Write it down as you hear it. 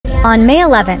On May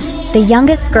 11th, the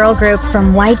youngest girl group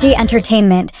from YG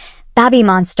Entertainment,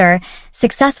 BABYMONSTER,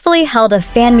 successfully held a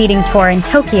fan meeting tour in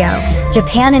Tokyo,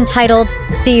 Japan entitled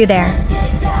See You There.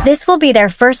 This will be their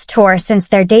first tour since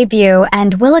their debut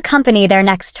and will accompany their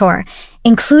next tour,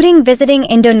 including visiting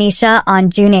Indonesia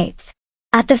on June 8th.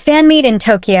 At the fan meet in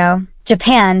Tokyo,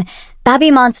 Japan,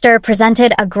 BABYMONSTER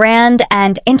presented a grand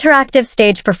and interactive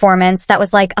stage performance that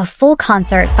was like a full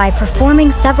concert by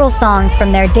performing several songs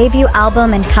from their debut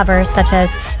album and covers such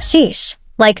as SHEESH,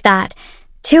 Like That,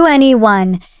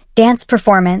 2NE1, Dance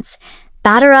Performance,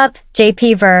 Batter Up,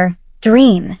 JP Ver,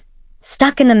 Dream,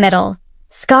 Stuck in the Middle,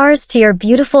 Scars to Your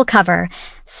Beautiful Cover,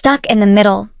 Stuck in the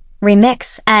Middle,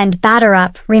 Remix, and Batter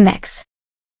Up, Remix.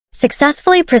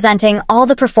 Successfully presenting all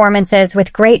the performances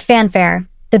with great fanfare,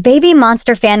 the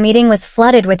BABYMONSTER fan meeting was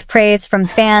flooded with praise from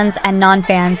fans and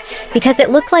non-fans because it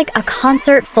looked like a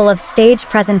concert full of stage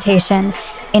presentation,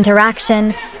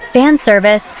 interaction, fan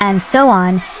service, and so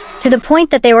on, to the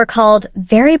point that they were called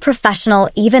very professional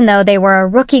even though they were a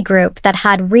rookie group that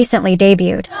had recently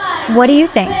debuted. What do you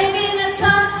think?